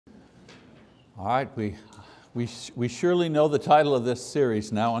All right, we surely know the title of this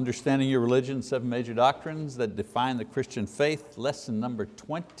series now, Understanding Your Religion, 7 Major Doctrines that Define the Christian Faith, lesson number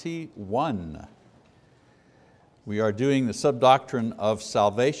 21. We are doing the Sub-Doctrine of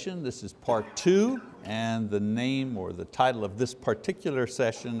Salvation. This is part 2, and the name or the title of this particular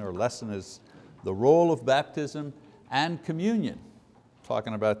session or lesson is The Role of Baptism and Communion.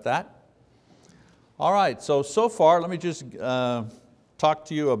 Talking about that. All right, so far, let me just talk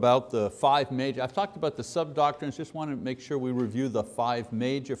to you about the 5 major, I've talked about the sub-doctrines, just want to make sure we review the 5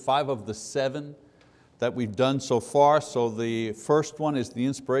 of the 7 that we've done so far. So the first one is the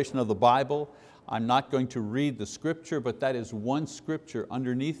inspiration of the Bible. I'm not going to read the scripture, but that is one scripture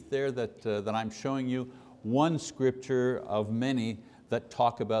underneath there that I'm showing you, one scripture of many that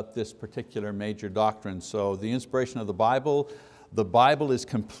talk about this particular major doctrine. So the inspiration of the Bible is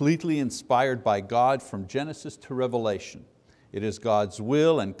completely inspired by God from Genesis to Revelation. It is God's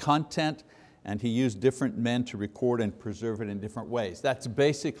will and content, and He used different men to record and preserve it in different ways. That's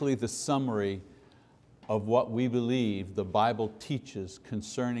basically the summary of what we believe the Bible teaches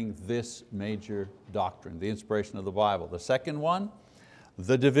concerning this major doctrine, the inspiration of the Bible. The second one,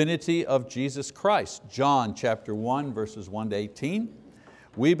 the divinity of Jesus Christ. John chapter 1, verses 1 to 18.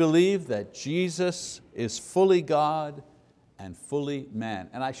 We believe that Jesus is fully God and fully man.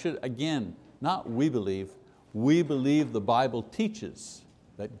 And I should, again, not we believe the Bible teaches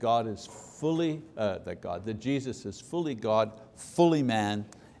that that Jesus is fully God, fully man.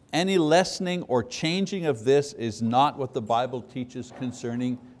 Any lessening or changing of this is not what the Bible teaches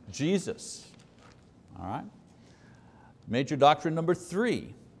concerning Jesus. All right? Major doctrine number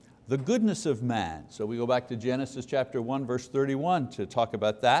 3, the goodness of man. So we go back to Genesis chapter 1, verse 31 to talk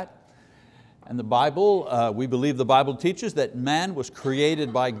about that. And the Bible, we believe the Bible teaches that man was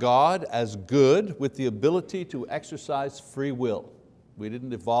created by God as good with the ability to exercise free will. We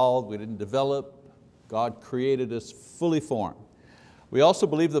didn't evolve, we didn't develop. God created us fully formed. We also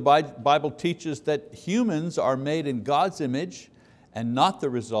believe the Bible teaches that humans are made in God's image and not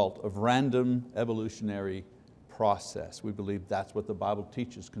the result of random evolutionary process. We believe that's what the Bible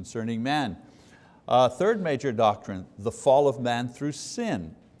teaches concerning man. Third major doctrine, the fall of man through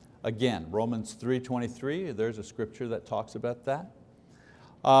sin. Again, Romans 3:23, there's a scripture that talks about that.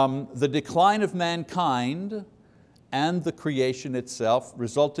 The decline of mankind and the creation itself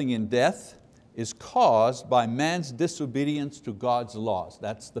resulting in death is caused by man's disobedience to God's laws.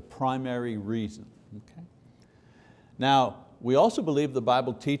 That's the primary reason. Okay? Now, we also believe the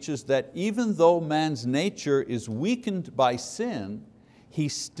Bible teaches that even though man's nature is weakened by sin, he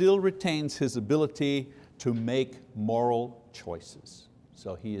still retains his ability to make moral choices.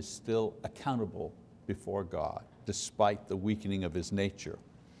 So he is still accountable before God, despite the weakening of his nature.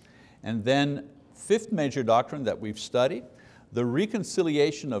 And then, 5th major doctrine that we've studied, the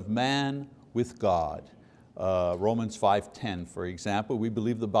reconciliation of man with God. Romans 5:10, for example, we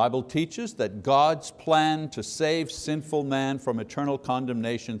believe the Bible teaches that God's plan to save sinful man from eternal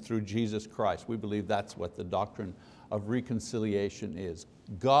condemnation through Jesus Christ. We believe that's what the doctrine of reconciliation is.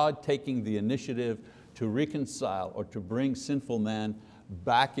 God taking the initiative to reconcile or to bring sinful man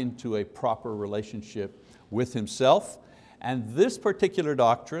back into a proper relationship with Himself. And this particular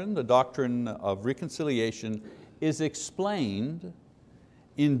doctrine, the doctrine of reconciliation, is explained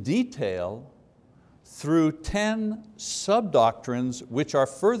in detail through 10 sub-doctrines which are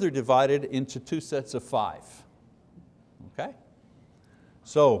further divided into 2 sets of 5. Okay?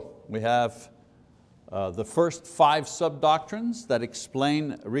 So we have the first 5 sub-doctrines that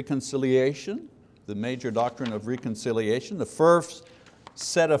explain reconciliation, the major doctrine of reconciliation. The first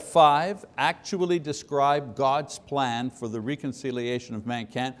set of 5 actually describe God's plan for the reconciliation of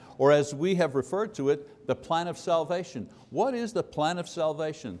mankind, or as we have referred to it, the plan of salvation. What is the plan of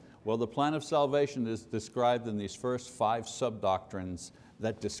salvation? Well, the plan of salvation is described in these first 5 sub-doctrines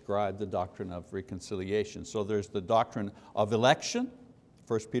that describe the doctrine of reconciliation. So there's the doctrine of election,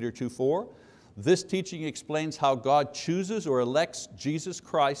 1 Peter 2:4. This teaching explains how God chooses or elects Jesus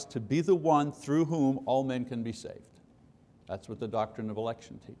Christ to be the one through whom all men can be saved. That's what the doctrine of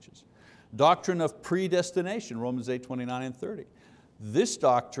election teaches. Doctrine of predestination, Romans 8:29 and 30. This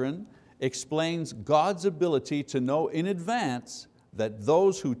doctrine explains God's ability to know in advance that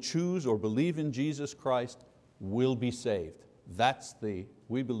those who choose or believe in Jesus Christ will be saved.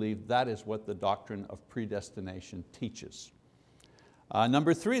 We believe that is what the doctrine of predestination teaches.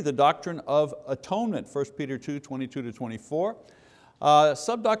 Number 3, the doctrine of atonement, 1 Peter 2:22 to 24.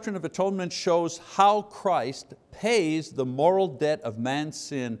 Sub-doctrine of atonement shows how Christ pays the moral debt of man's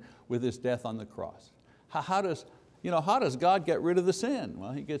sin with His death on the cross. How does God get rid of the sin?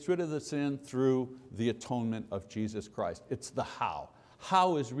 Well, He gets rid of the sin through the atonement of Jesus Christ. It's the how.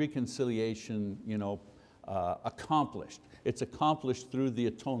 how is reconciliation accomplished? It's accomplished through the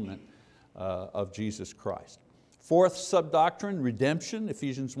atonement of Jesus Christ. Fourth sub-doctrine, redemption,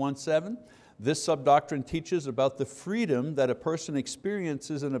 Ephesians 1:7. This sub-doctrine teaches about the freedom that a person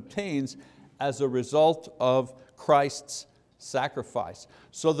experiences and obtains as a result of Christ's sacrifice.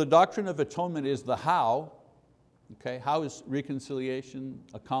 So the doctrine of atonement is the how. Okay, how is reconciliation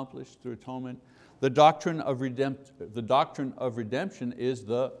accomplished through atonement? The doctrine of redemption is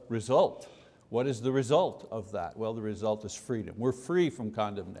the result. What is the result of that? Well, the result is freedom. We're free from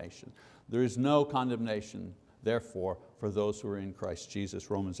condemnation. There is no condemnation, therefore, for those who are in Christ Jesus,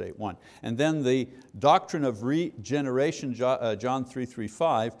 Romans 8:1. And then the doctrine of regeneration, John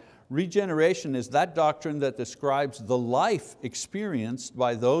 3:5. Regeneration is that doctrine that describes the life experienced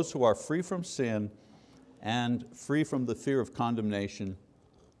by those who are free from sin and free from the fear of condemnation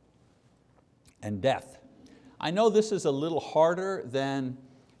and death. I know this is a little harder than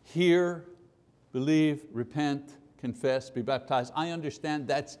hear, believe, repent, confess, be baptized. I understand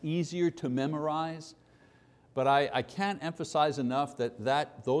that's easier to memorize, but I can't emphasize enough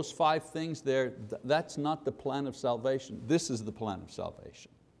that those 5 things there, that's not the plan of salvation. This is the plan of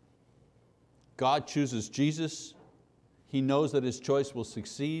salvation. God chooses Jesus. He knows that His choice will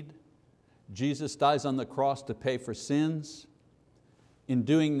succeed. Jesus dies on the cross to pay for sins. In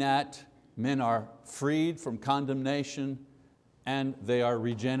doing that, men are freed from condemnation and they are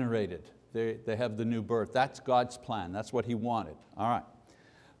regenerated. They have the new birth. That's God's plan. That's what He wanted. All right.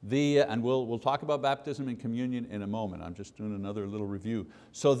 And we'll talk about baptism and communion in a moment. I'm just doing another little review.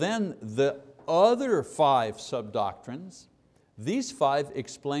 So then the other 5 sub-doctrines, these 5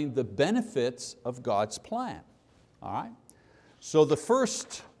 explain the benefits of God's plan. All right. So the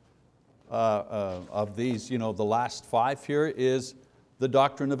first of these, the last 5 here, is the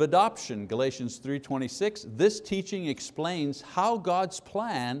doctrine of adoption, Galatians 3:26. This teaching explains how God's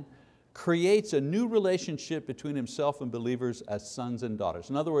plan creates a new relationship between Himself and believers as sons and daughters.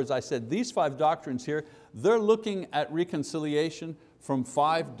 In other words, I said these 5 doctrines here, they're looking at reconciliation from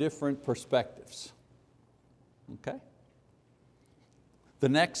 5 different perspectives. Okay? The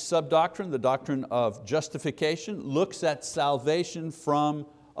next sub-doctrine, the doctrine of justification, looks at salvation from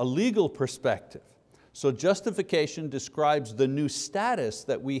a legal perspective. So justification describes the new status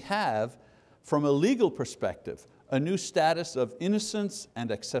that we have from a legal perspective, a new status of innocence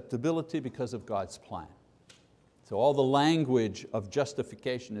and acceptability because of God's plan. So all the language of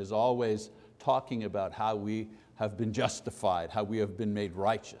justification is always talking about how we have been justified, how we have been made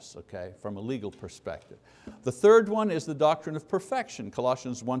righteous, okay, from a legal perspective. The third one is the doctrine of perfection,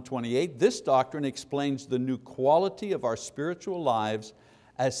 Colossians 1:28. This doctrine explains the new quality of our spiritual lives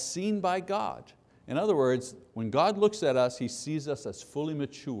as seen by God. In other words, when God looks at us, He sees us as fully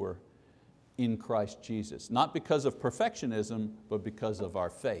mature in Christ Jesus. Not because of perfectionism, but because of our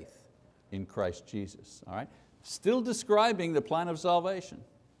faith in Christ Jesus. All right? Still describing the plan of salvation,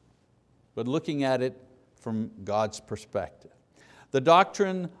 but looking at it from God's perspective. The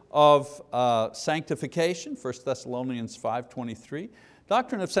doctrine of sanctification, 1 Thessalonians 5:23.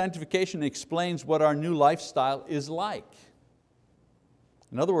 Doctrine of sanctification explains what our new lifestyle is like.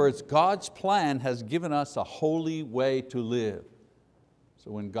 In other words, God's plan has given us a holy way to live. So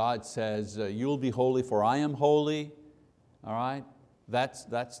when God says, you'll be holy for I am holy, all right,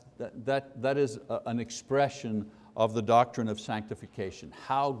 that is an expression of the doctrine of sanctification,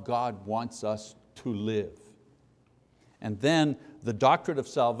 how God wants us to live. And then the doctrine of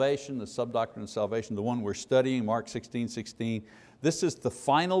salvation, the sub-doctrine of salvation, the one we're studying, Mark 16:16, this is the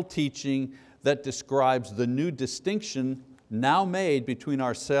final teaching that describes the new distinction now made between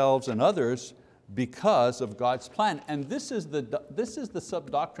ourselves and others because of God's plan. And this is the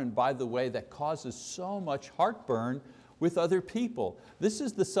sub-doctrine, by the way, that causes so much heartburn with other people. This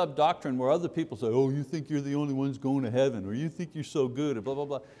is the sub-doctrine where other people say, oh, you think you're the only ones going to heaven, or you think you're so good, blah, blah,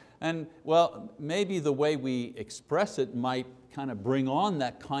 blah. And well, maybe the way we express it might kind of bring on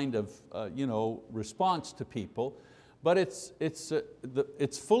that kind of response to people, but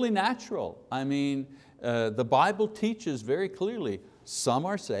it's fully natural. I mean, the Bible teaches very clearly, some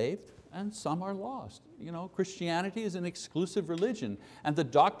are saved and some are lost. Christianity is an exclusive religion, and the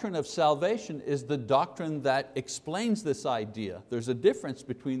doctrine of salvation is the doctrine that explains this idea. There's a difference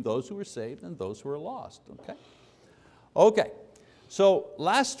between those who are saved and those who are lost. Okay. So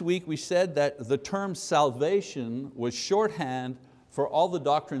last week we said that the term salvation was shorthand for all the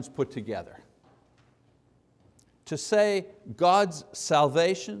doctrines put together. To say God's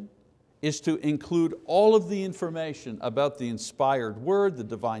salvation is to include all of the information about the inspired Word, the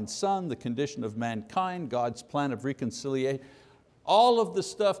divine Son, the condition of mankind, God's plan of reconciliation, all of the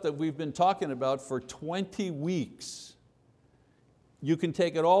stuff that we've been talking about for 20 weeks you can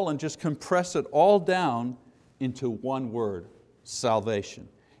take it all and just compress it all down into one word: salvation.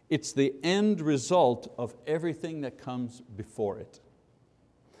 It's the end result of everything that comes before it.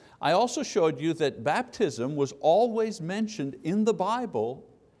 I also showed you that baptism was always mentioned in the Bible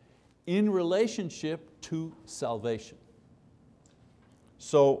in relationship to salvation.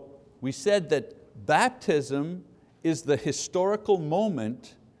 So we said that baptism is the historical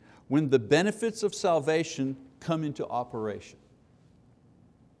moment when the benefits of salvation come into operation.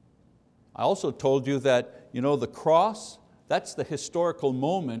 I also told you that the cross, that's the historical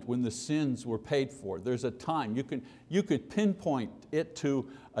moment when the sins were paid for. There's a time, you could pinpoint it to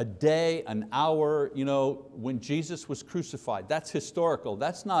a day, an hour, when Jesus was crucified. That's historical,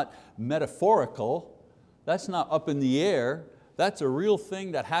 that's not metaphorical, that's not up in the air. That's a real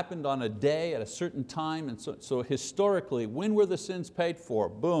thing that happened on a day at a certain time. And so historically, when were the sins paid for?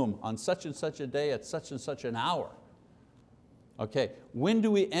 Boom, on such and such a day at such and such an hour. Okay, when do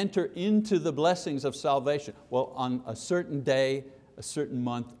we enter into the blessings of salvation? Well, on a certain day, a certain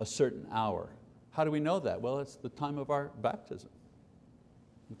month, a certain hour. How do we know that? Well, it's the time of our baptism.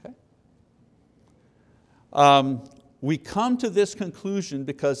 Okay? We come to this conclusion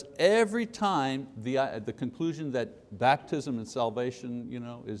because every time the conclusion that baptism and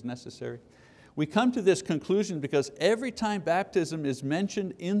salvation is necessary, we come to this conclusion because every time baptism is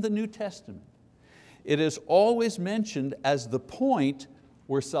mentioned in the New Testament, it is always mentioned as the point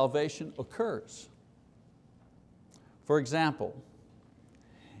where salvation occurs. For example,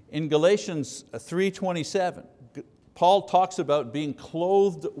 in Galatians 3:27, Paul talks about being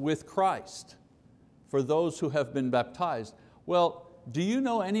clothed with Christ for those who have been baptized. Well, do you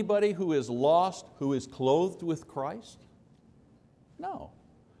know anybody who is lost who is clothed with Christ? No.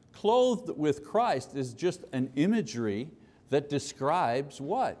 Clothed with Christ is just an imagery that describes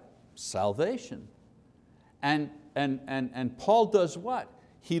what? Salvation. And Paul does what?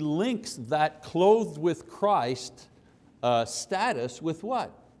 He links that clothed with Christ status with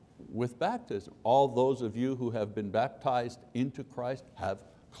what? With baptism. All those of you who have been baptized into Christ have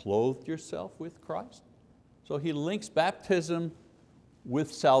clothed yourself with Christ. So he links baptism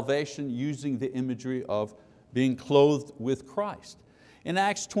with salvation using the imagery of being clothed with Christ. In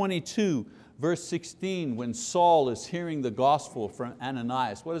Acts 22, verse 16, when Saul is hearing the gospel from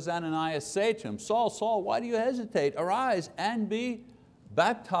Ananias, what does Ananias say to him? Saul, Saul, why do you hesitate? Arise and be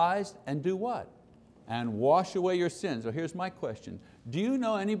baptized and do what? And wash away your sins. So here's my question. Do you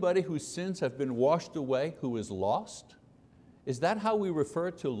know anybody whose sins have been washed away who is lost? Is that how we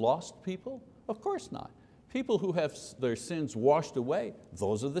refer to lost people? Of course not. People who have their sins washed away,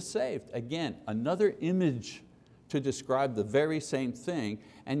 those are the saved. Again, another image to describe the very same thing,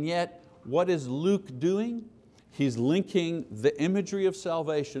 and yet what is Luke doing? He's linking the imagery of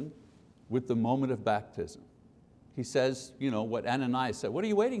salvation with the moment of baptism. He says, what Ananias said, what are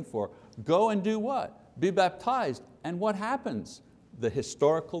you waiting for? Go and do what? Be baptized. And what happens? The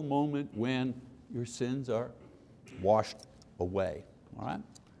historical moment when your sins are washed away. All right?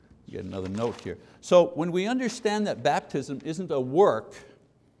 You get another note here. So when we understand that baptism isn't a work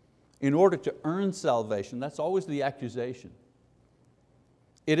in order to earn salvation, that's always the accusation.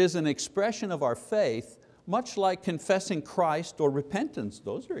 It is an expression of our faith, much like confessing Christ or repentance.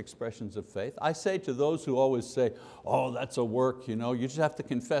 Those are expressions of faith. I say to those who always say, oh, that's a work, you just have to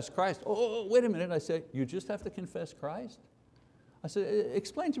confess Christ. Oh, wait a minute, I say, you just have to confess Christ? I said,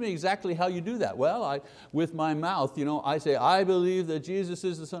 explain to me exactly how you do that. Well, with my mouth, I say, I believe that Jesus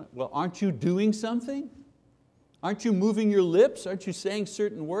is the Son. Well, aren't you doing something? Aren't you moving your lips? Aren't you saying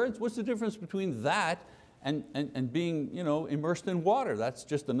certain words? What's the difference between that and being immersed in water? That's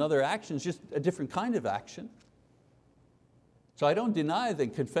just another action, it's just a different kind of action. So I don't deny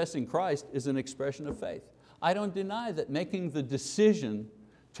that confessing Christ is an expression of faith. I don't deny that making the decision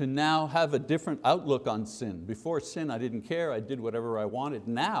to now have a different outlook on sin. Before sin, I didn't care, I did whatever I wanted.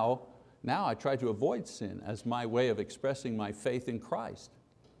 Now I try to avoid sin as my way of expressing my faith in Christ.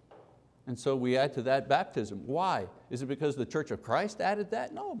 And so we add to that baptism. Why? Is it because the Church of Christ added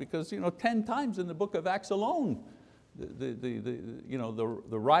that? No, because 10 times in the book of Acts alone, the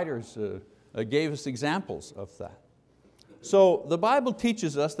writers gave us examples of that. So the Bible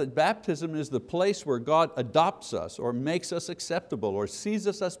teaches us that baptism is the place where God adopts us or makes us acceptable or sees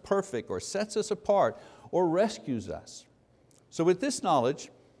us as perfect or sets us apart or rescues us. So with this knowledge,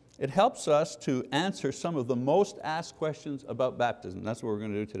 it helps us to answer some of the most asked questions about baptism. That's what we're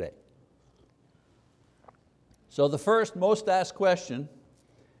going to do today. So the first most asked question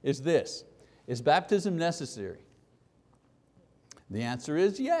is this: is baptism necessary? The answer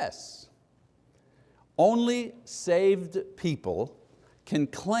is yes. Only saved people can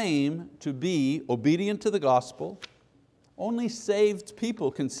claim to be obedient to the gospel. Only saved people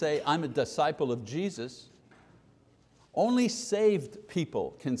can say, I'm a disciple of Jesus. Only saved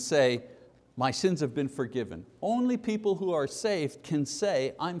people can say, my sins have been forgiven. Only people who are saved can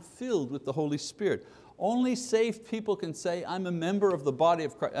say, I'm filled with the Holy Spirit. Only saved people can say, I'm a member of the body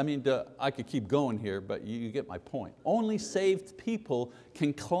of Christ. I mean, I could keep going here, but you get my point. Only saved people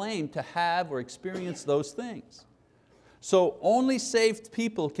can claim to have or experience those things. So only saved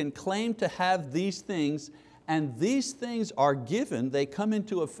people can claim to have these things, and these things are given, they come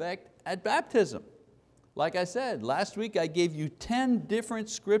into effect at baptism. Like I said, last week I gave you 10 different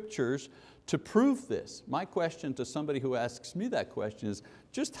scriptures to prove this. My question to somebody who asks me that question is,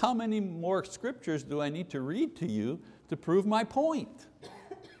 just how many more scriptures do I need to read to you to prove my point?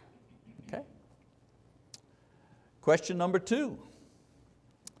 Okay. Question number 2.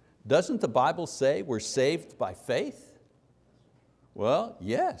 Doesn't the Bible say we're saved by faith? Well,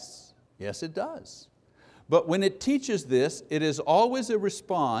 yes. Yes, it does. But when it teaches this, it is always a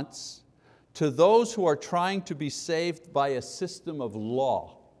response to those who are trying to be saved by a system of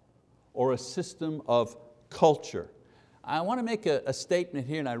law or a system of culture. I want to make a statement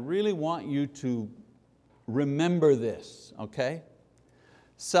here, and I really want you to remember this, okay?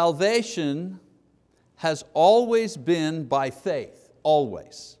 Salvation has always been by faith,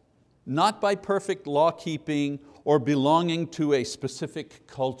 always. Not by perfect law keeping or belonging to a specific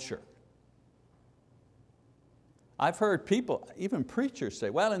culture. I've heard people, even preachers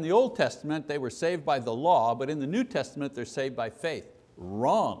say, well, in the Old Testament they were saved by the law, but in the New Testament they're saved by faith.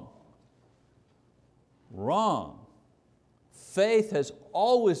 Wrong. Wrong. Faith has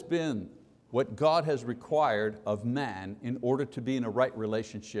always been what God has required of man in order to be in a right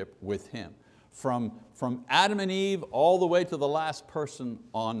relationship with Him. From Adam and Eve all the way to the last person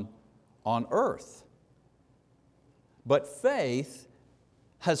on earth. But faith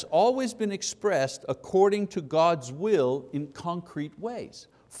has always been expressed according to God's will in concrete ways.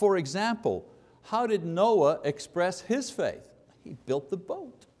 For example, how did Noah express his faith? He built the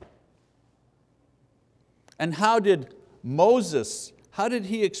boat. And how did Moses, how did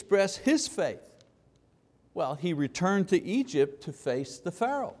he express his faith? Well, he returned to Egypt to face the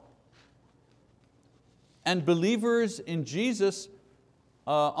Pharaoh. And believers in Jesus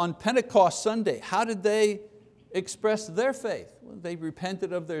on Pentecost Sunday, how did they express their faith? Well, they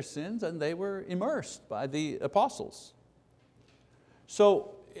repented of their sins and they were immersed by the apostles.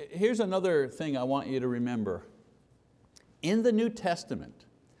 So here's another thing I want you to remember. In the New Testament,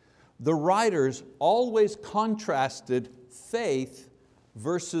 the writers always contrasted faith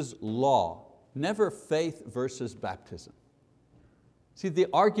versus law, never faith versus baptism. See, the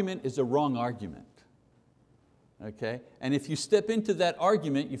argument is a wrong argument. Okay? And if you step into that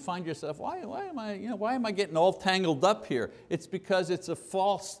argument, you find yourself, why am I getting all tangled up here? It's because it's a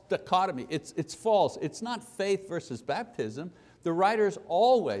false dichotomy. It's false. It's not faith versus baptism. The writers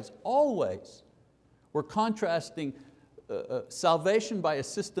always were contrasting salvation by a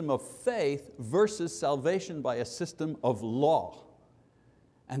system of faith versus salvation by a system of law.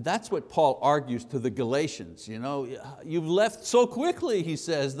 And that's what Paul argues to the Galatians. You've left so quickly, he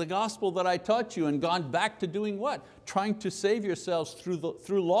says, the gospel that I taught you and gone back to doing what? Trying to save yourselves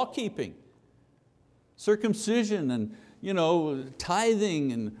through law keeping. Circumcision and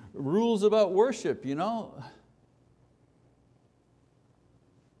tithing and rules about worship.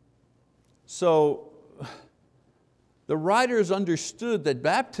 So the writers understood that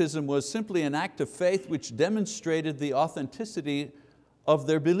baptism was simply an act of faith which demonstrated the authenticity of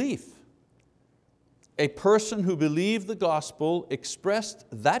their belief. A person who believed the gospel expressed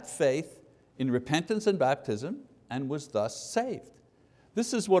that faith in repentance and baptism and was thus saved.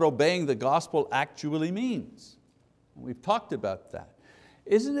 This is what obeying the gospel actually means. We've talked about that.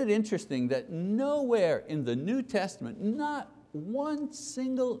 Isn't it interesting that nowhere in the New Testament, not one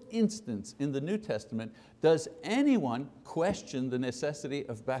single instance in the New Testament, does anyone question the necessity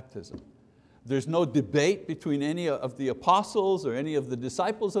of baptism? There's no debate between any of the apostles or any of the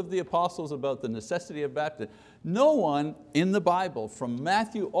disciples of the apostles about the necessity of baptism. No one in the Bible, from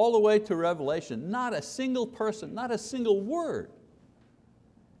Matthew all the way to Revelation, not a single person, not a single word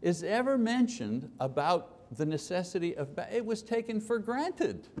is ever mentioned about the necessity of baptism. It was taken for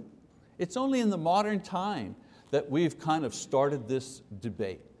granted. It's only in the modern time that we've kind of started this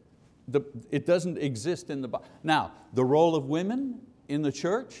debate. It doesn't exist in the Bible. Now, the role of women in the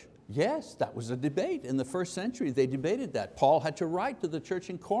church, yes, that was a debate. In the first century, they debated that. Paul had to write to the church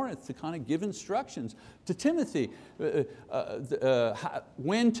in Corinth to kind of give instructions to Timothy,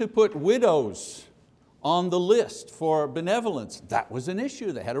 when to put widows on the list for benevolence. That was an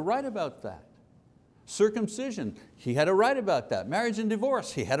issue. They had to write about that. Circumcision, he had to write about that. Marriage and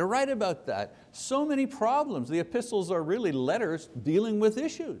divorce, he had to write about that. So many problems. The epistles are really letters dealing with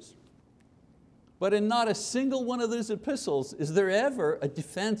issues. But in not a single one of those epistles is there ever a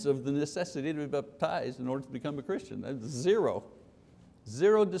defense of the necessity to be baptized in order to become a Christian. That's zero.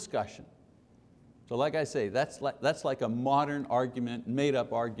 Zero discussion. So like I say, that's like a modern argument, made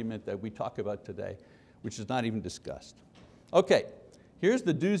up argument that we talk about today, which is not even discussed. Okay, here's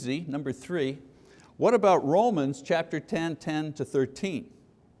the doozy, number 3. What about Romans chapter 10, 10 to 13?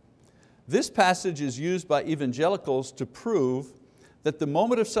 This passage is used by evangelicals to prove that the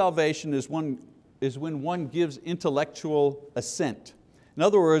moment of salvation is when one gives intellectual assent. In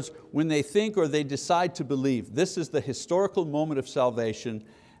other words, when they think or they decide to believe. This is the historical moment of salvation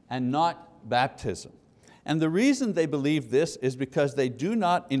and not baptism. And the reason they believe this is because they do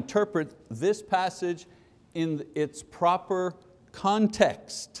not interpret this passage in its proper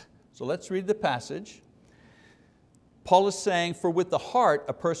context. So let's read the passage. Paul is saying, for with the heart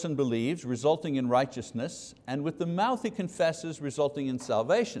a person believes, resulting in righteousness, and with the mouth he confesses, resulting in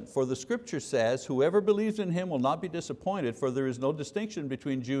salvation. For the scripture says, whoever believes in Him will not be disappointed, for there is no distinction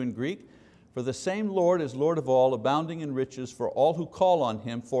between Jew and Greek, for the same Lord is Lord of all, abounding in riches for all who call on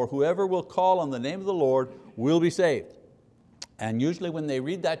Him, for whoever will call on the name of the Lord will be saved. And usually when they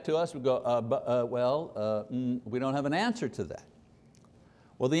read that to us, we go, we don't have an answer to that.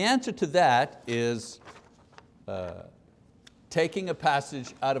 Well, the answer to that is taking a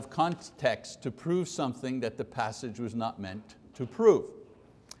passage out of context to prove something that the passage was not meant to prove.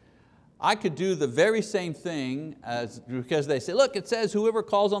 I could do the very same thing because they say, look, it says whoever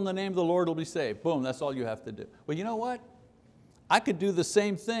calls on the name of the Lord will be saved. Boom, that's all you have to do. Well, you know what? I could do the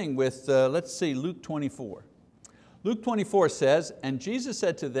same thing with, let's see, Luke 24. Luke 24 says, and Jesus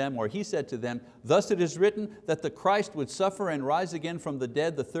said to them, or He said to them, thus it is written that the Christ would suffer and rise again from the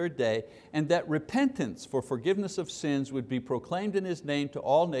dead the third day, and that repentance for forgiveness of sins would be proclaimed in His name to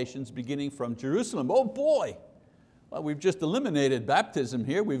all nations, beginning from Jerusalem. Oh boy! Well, we've just eliminated baptism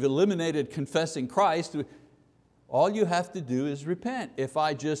here. We've eliminated confessing Christ. All you have to do is repent. If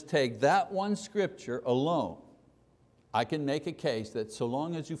I just take that one scripture alone, I can make a case that so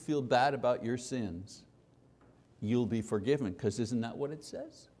long as you feel bad about your sins, you'll be forgiven, because isn't that what it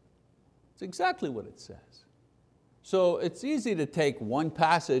says? It's exactly what it says. So it's easy to take one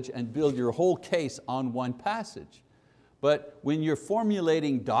passage and build your whole case on one passage. But when you're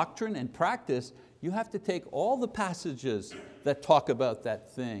formulating doctrine and practice, you have to take all the passages that talk about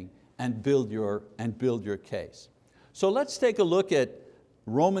that thing and build your case. So let's take a look at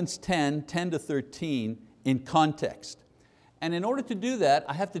Romans 10, 10 to 13 in context. And in order to do that,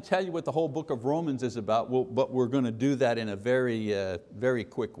 I have to tell you what the whole book of Romans is about, but we're going to do that in a very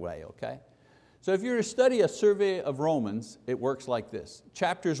quick way, okay? So if you're to study a survey of Romans, it works like this.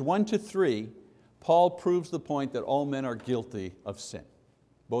 Chapters 1 to 3, Paul proves the point that all men are guilty of sin,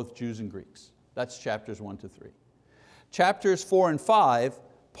 both Jews and Greeks. That's chapters 1 to 3. Chapters 4 and 5,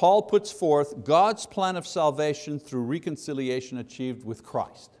 Paul puts forth God's plan of salvation through reconciliation achieved with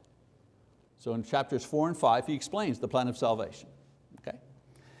Christ. So in chapters 4 and 5, he explains the plan of salvation. Okay?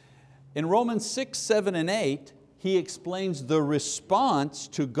 In Romans 6, 7, and 8, he explains the response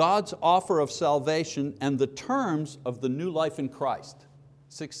to God's offer of salvation and the terms of the new life in Christ.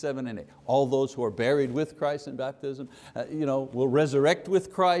 6, 7, and 8. All those who are buried with Christ in baptism will resurrect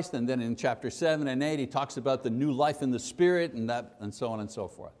with Christ. And then in chapter 7 and 8, he talks about the new life in the Spirit and so on and so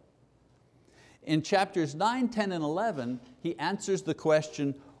forth. In chapters 9, 10, and 11, he answers the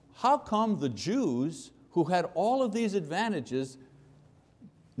question, how come the Jews who had all of these advantages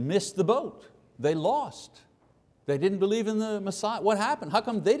missed the boat? They lost. They didn't believe in the Messiah. What happened? How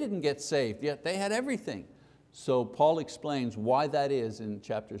come they didn't get saved, yet they had everything? So Paul explains why that is in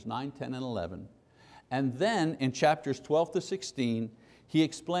chapters 9, 10, and 11. And then in chapters 12 to 16, he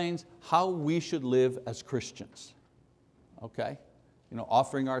explains how we should live as Christians. Okay?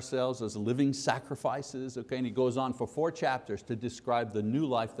 Offering ourselves as living sacrifices. Okay? And he goes on for 4 chapters to describe the new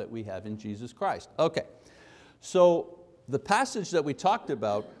life that we have in Jesus Christ. Okay, so the passage that we talked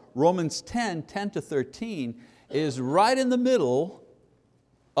about, Romans 10, 10 to 13, is right in the middle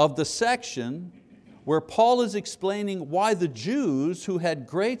of the section where Paul is explaining why the Jews who had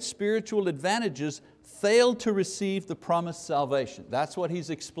great spiritual advantages failed to receive the promised salvation. That's what he's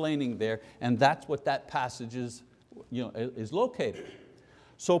explaining there, and that's what that passage is located.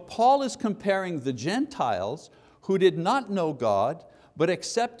 So Paul is comparing the Gentiles who did not know God but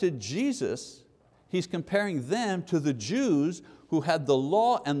accepted Jesus. He's comparing them to the Jews who had the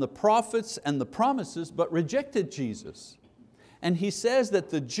law and the prophets and the promises but rejected Jesus. And he says that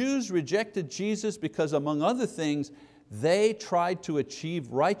the Jews rejected Jesus because, among other things, they tried to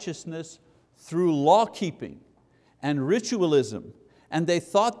achieve righteousness through law-keeping and ritualism, and they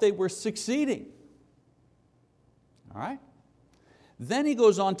thought they were succeeding. All right? Then he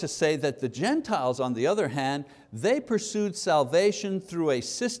goes on to say that the Gentiles, on the other hand, they pursued salvation through a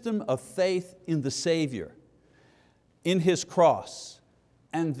system of faith in the Savior, in His cross,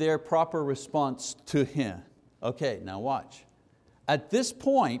 and their proper response to Him. Okay, now watch. At this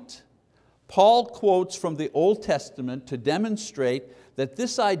point, Paul quotes from the Old Testament to demonstrate that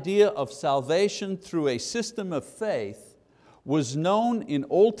this idea of salvation through a system of faith was known in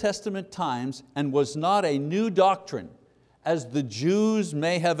Old Testament times and was not a new doctrine, as the Jews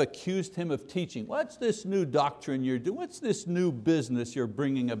may have accused him of teaching. What's this new doctrine you're doing? What's this new business you're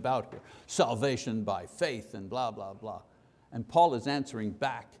bringing about here? Salvation by faith and blah, blah, blah. And Paul is answering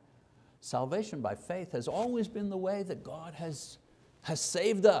back, salvation by faith has always been the way that God has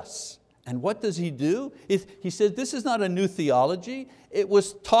saved us. And what does He do? He said this is not a new theology. It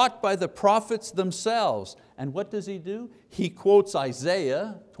was taught by the prophets themselves. And what does He do? He quotes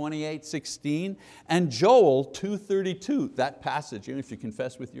Isaiah 28:16 and Joel 2:32, that passage, if you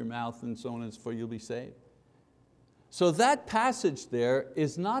confess with your mouth and so on and so forth, you'll be saved. So that passage there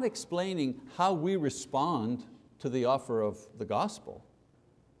is not explaining how we respond to the offer of the gospel.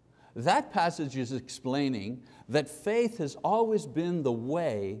 That passage is explaining that faith has always been the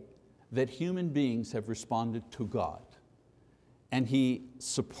way that human beings have responded to God. And he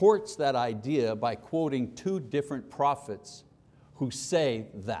supports that idea by quoting two different prophets who say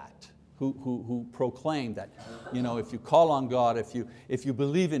that, who proclaim that, if you call on God, if you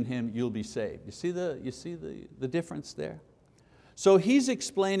believe in Him, you'll be saved. You see the difference there? So he's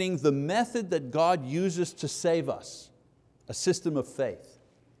explaining the method that God uses to save us, a system of faith,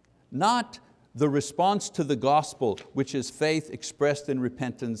 not the response to the gospel, which is faith expressed in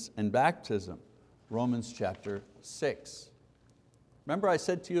repentance and baptism. Romans chapter 6. Remember I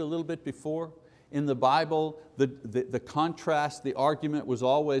said to you a little bit before, in the Bible, the contrast, the argument was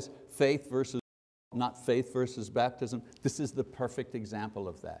always faith versus, not faith versus baptism. This is the perfect example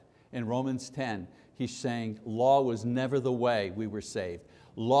of that. In Romans 10, he's saying law was never the way we were saved.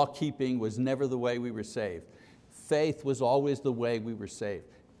 Law keeping was never the way we were saved. Faith was always the way we were saved.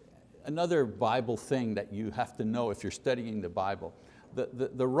 Another Bible thing that you have to know if you're studying the Bible,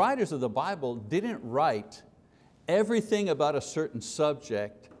 the writers of the Bible didn't write everything about a certain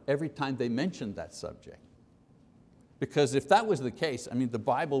subject every time they mentioned that subject. Because if that was the case, the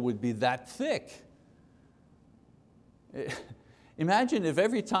Bible would be that thick. Imagine if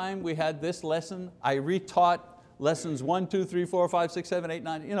every time we had this lesson, I retaught lessons 1, 2, 3, 4, 5, 6, 7, 8,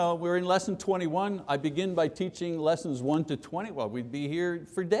 9. We're in lesson 21. I begin by teaching lessons 1 to 20. Well, we'd be here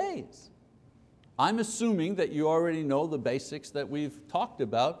for days. I'm assuming that you already know the basics that we've talked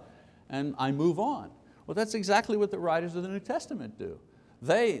about, and I move on. Well, that's exactly what the writers of the New Testament do.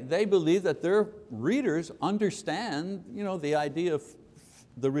 They believe that their readers understand the idea of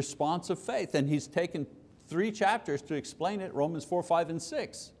the response of faith, and he's taken 3 chapters to explain it, Romans 4, 5, and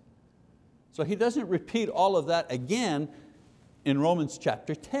 6. So he doesn't repeat all of that again in Romans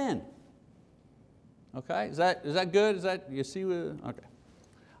chapter 10. Okay, is that good? You see? Okay.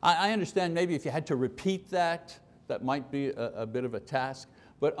 I understand maybe if you had to repeat that might be a bit of a task,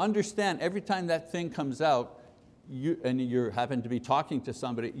 but understand every time that thing comes out, and you happen to be talking to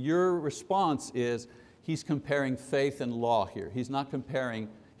somebody, your response is, he's comparing faith and law here. He's not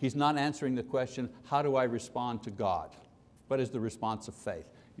answering the question, how do I respond to God? What is the response of faith?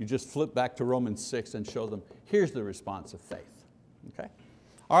 You just flip back to Romans 6 and show them, here's the response of faith. Okay?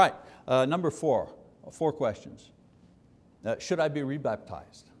 All right, number 4 questions. Should I be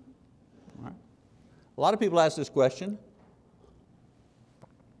rebaptized? All right. A lot of people ask this question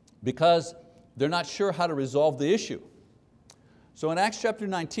because they're not sure how to resolve the issue. So in Acts chapter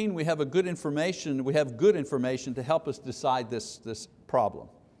 19, we have good information to help us decide this problem.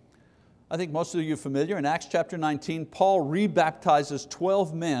 I think most of you are familiar. In Acts chapter 19, Paul rebaptizes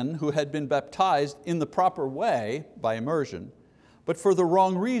 12 men who had been baptized in the proper way by immersion, but for the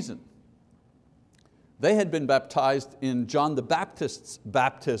wrong reason. They had been baptized in John the Baptist's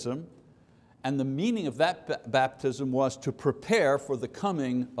baptism, and the meaning of that baptism was to prepare for the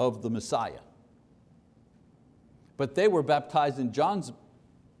coming of the Messiah. But they were baptized in John's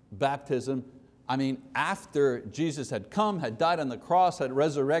baptism after Jesus had come, had died on the cross, had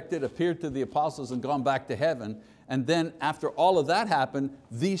resurrected, appeared to the apostles and gone back to heaven. And then after all of that happened,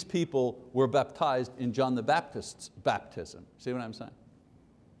 these people were baptized in John the Baptist's baptism. See what I'm saying?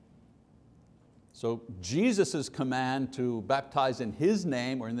 So Jesus' command to baptize in His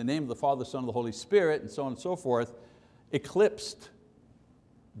name, or in the name of the Father, Son, and the Holy Spirit, and so on and so forth, eclipsed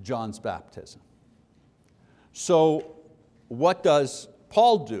John's baptism. So what does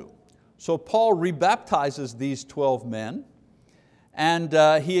Paul do? So Paul rebaptizes these 12 men,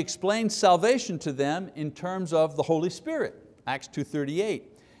 and he explains salvation to them in terms of the Holy Spirit, Acts 2:38.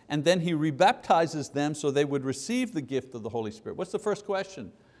 And then he rebaptizes them so they would receive the gift of the Holy Spirit. What's the first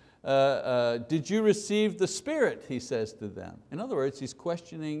question? Did you receive the Spirit, he says to them. In other words, he's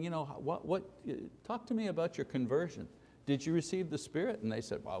questioning, talk to me about your conversion. Did you receive the Spirit? And they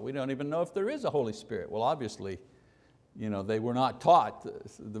said, well, we don't even know if there is a Holy Spirit. Well, obviously, they were not taught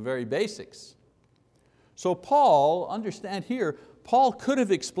the very basics. So Paul, understand here, Paul could have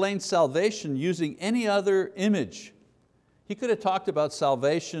explained salvation using any other image. He could have talked about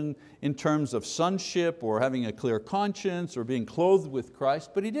salvation in terms of sonship or having a clear conscience or being clothed with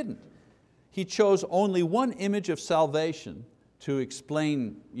Christ, but he didn't. He chose only one image of salvation to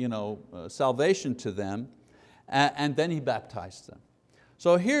explain salvation to them, and then he baptized them.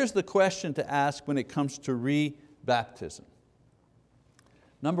 So here's the question to ask when it comes to rebaptism.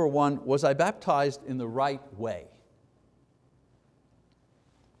 Number one, was I baptized in the right way?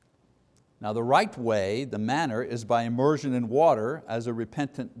 Now the right way, the manner, is by immersion in water as a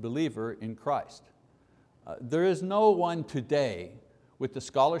repentant believer in Christ. There is no one today with the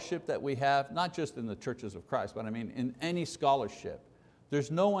scholarship that we have, not just in the churches of Christ, but I mean in any scholarship,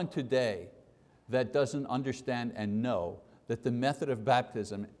 there's no one today that doesn't understand and know that the method of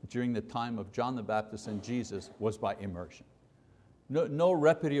baptism during the time of John the Baptist and Jesus was by immersion. No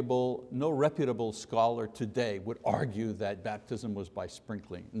reputable scholar today would argue that baptism was by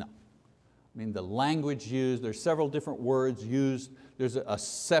sprinkling, no. I mean, the language used, there's several different words used. There's a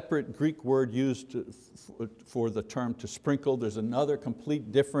separate Greek word used for the term to sprinkle. There's another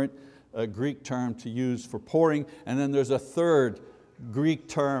complete different Greek term to use for pouring. And then there's a third Greek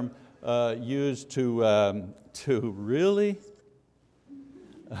term used to really?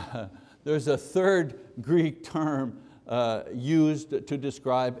 There's a third Greek term used to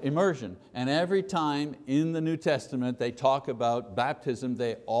describe immersion. And every time in the New Testament they talk about baptism,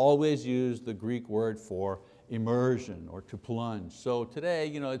 they always use the Greek word for immersion or to plunge. So today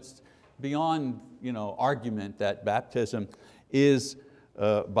it's beyond argument that baptism is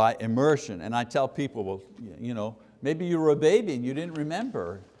by immersion. And I tell people, well, maybe you were a baby and you didn't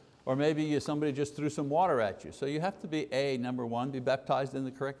remember, or maybe somebody just threw some water at you. So you have to be, number one, be baptized in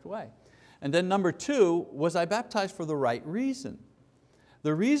the correct way. And then number two, was I baptized for the right reason?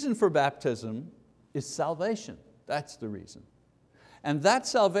 The reason for baptism is salvation. That's the reason. And that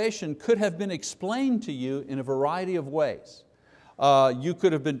salvation could have been explained to you in a variety of ways. You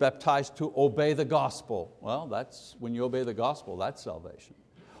could have been baptized to obey the gospel. Well, that's when you obey the gospel, that's salvation.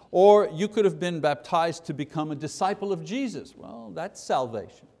 Or you could have been baptized to become a disciple of Jesus. Well, that's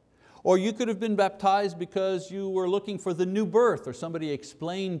salvation. Or you could have been baptized because you were looking for the new birth, or somebody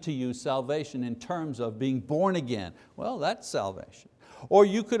explained to you salvation in terms of being born again. Well, that's salvation. Or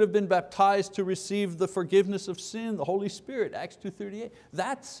you could have been baptized to receive the forgiveness of sin, the Holy Spirit, Acts 2:38.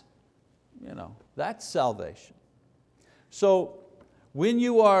 That's salvation. So when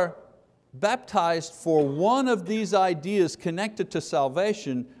you are baptized for one of these ideas connected to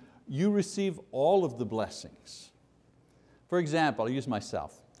salvation, you receive all of the blessings. For example, I'll use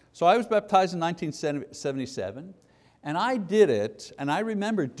myself. So I was baptized in 1977, and I did it, and I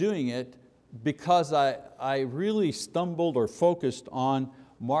remember doing it because I really stumbled or focused on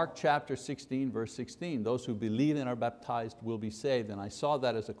Mark chapter 16, verse 16. Those who believe and are baptized will be saved. And I saw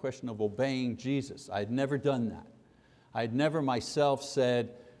that as a question of obeying Jesus. I had never done that. I had never myself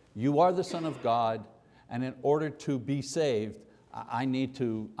said, you are the Son of God, and in order to be saved, I need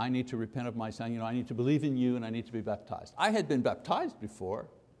to repent of my sin. I need to believe in you, and I need to be baptized. I had been baptized before.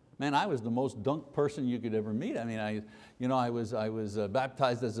 Man, I was the most dunked person you could ever meet. I mean, I was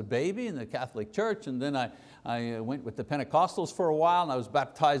baptized as a baby in the Catholic Church, and then I went with the Pentecostals for a while, and I was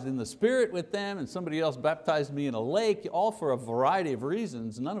baptized in the Spirit with them, and somebody else baptized me in a lake, all for a variety of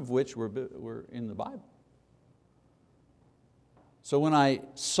reasons, none of which were in the Bible. So when I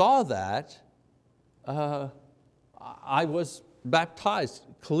saw that, I was baptized,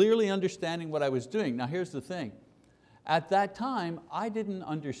 clearly understanding what I was doing. Now here's the thing. At that time, I didn't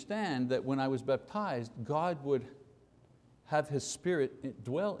understand that when I was baptized, God would have His Spirit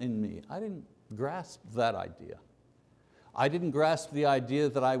dwell in me. I didn't grasp that idea. I didn't grasp the idea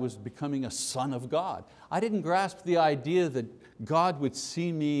that I was becoming a son of God. I didn't grasp the idea that God would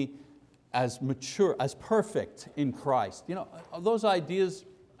see me as mature, as perfect in Christ. Those ideas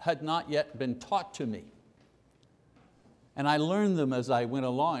had not yet been taught to me. And I learned them as I went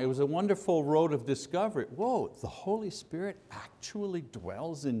along. It was a wonderful road of discovery. Whoa, the Holy Spirit actually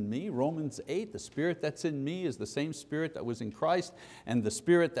dwells in me. Romans 8, the Spirit that's in me is the same Spirit that was in Christ, and the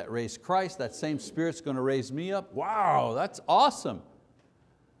Spirit that raised Christ, that same Spirit's going to raise me up. Wow, that's awesome.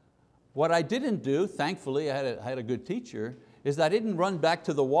 What I didn't do, thankfully I had a good teacher, is I didn't run back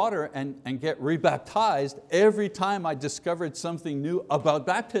to the water and get rebaptized every time I discovered something new about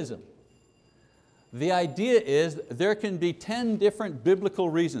baptism. The idea is there can be 10 different biblical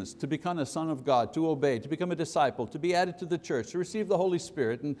reasons to become a son of God, to obey, to become a disciple, to be added to the church, to receive the Holy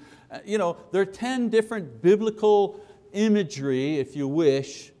Spirit. And, there are 10 different biblical imagery, if you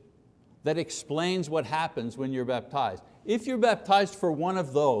wish, that explains what happens when you're baptized. If you're baptized for one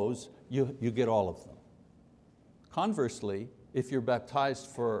of those, you get all of them. Conversely, if you're baptized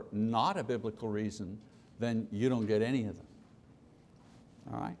for not a biblical reason, then you don't get any of them.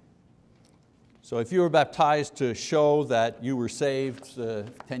 All right? So if you were baptized to show that you were saved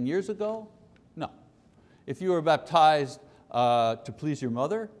 10 years ago, no. If you were baptized to please your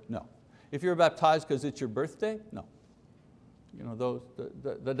mother, no. If you were baptized because it's your birthday, no.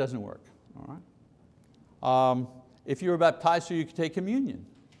 That doesn't work. All right? If you were baptized so you could take communion,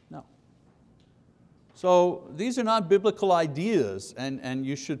 no. So these are not biblical ideas, and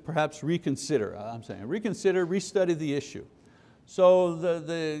you should perhaps reconsider. Reconsider, restudy the issue. So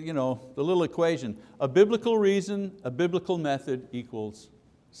the little equation, a biblical reason, a biblical method equals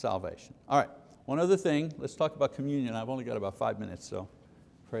salvation. All right, one other thing, let's talk about communion. I've only got about 5 minutes, so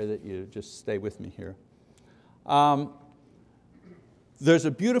pray that you just stay with me here. There's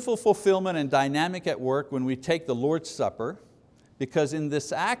a beautiful fulfillment and dynamic at work when we take the Lord's Supper, because in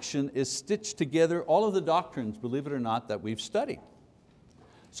this action is stitched together all of the doctrines, believe it or not, that we've studied.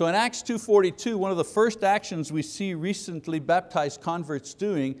 So in Acts 2:42, one of the first actions we see recently baptized converts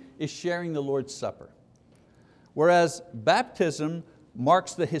doing is sharing the Lord's Supper. Whereas baptism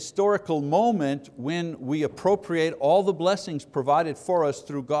marks the historical moment when we appropriate all the blessings provided for us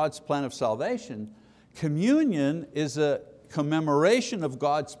through God's plan of salvation, communion is a commemoration of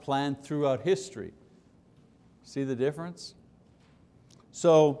God's plan throughout history. See the difference?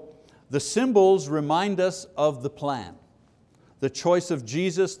 So the symbols remind us of the plan. The choice of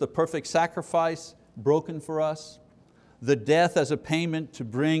Jesus, the perfect sacrifice broken for us, the death as a payment to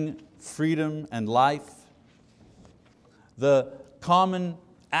bring freedom and life, the common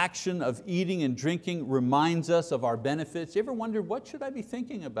action of eating and drinking reminds us of our benefits. You ever wonder, what should I be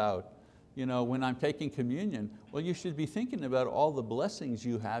thinking about when I'm taking communion? Well, you should be thinking about all the blessings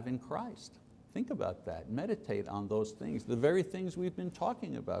you have in Christ. Think about that, meditate on those things, the very things we've been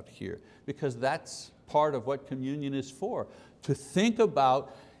talking about here, because that's part of what communion is for. To think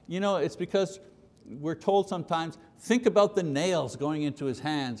about, it's because we're told sometimes, think about the nails going into his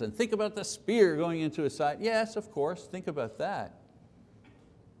hands and think about the spear going into his side. Yes, of course, think about that.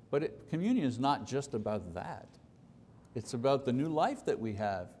 But communion is not just about that. It's about the new life that we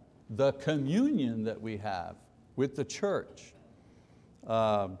have, the communion that we have with the church.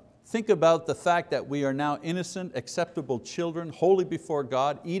 Think about the fact that we are now innocent, acceptable children, holy before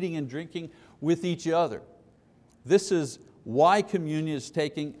God, eating and drinking with each other. This is why communion is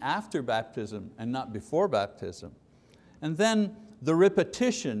taken after baptism and not before baptism. And then the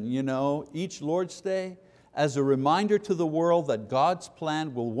repetition, each Lord's Day, as a reminder to the world that God's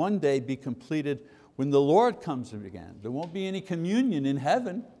plan will one day be completed when the Lord comes again. There won't be any communion in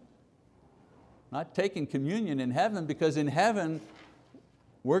heaven. Not taking communion in heaven, because in heaven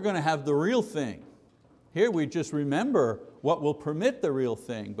we're going to have the real thing. Here we just remember what will permit the real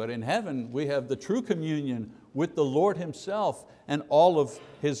thing, but in heaven we have the true communion with the Lord Himself and all of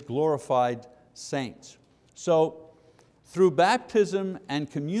His glorified saints. So through baptism and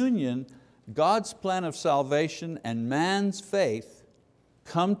communion, God's plan of salvation and man's faith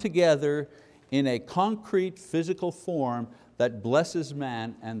come together in a concrete physical form that blesses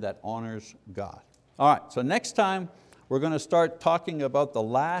man and that honors God. All right, so next time we're going to start talking about the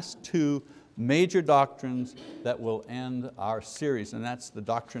last two major doctrines that will end our series, and that's the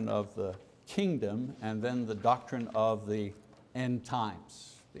doctrine of the kingdom and then the doctrine of the end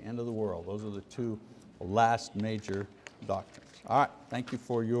times, the end of the world. Those are the two last major doctrines. All right, thank you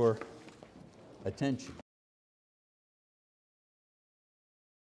for your attention.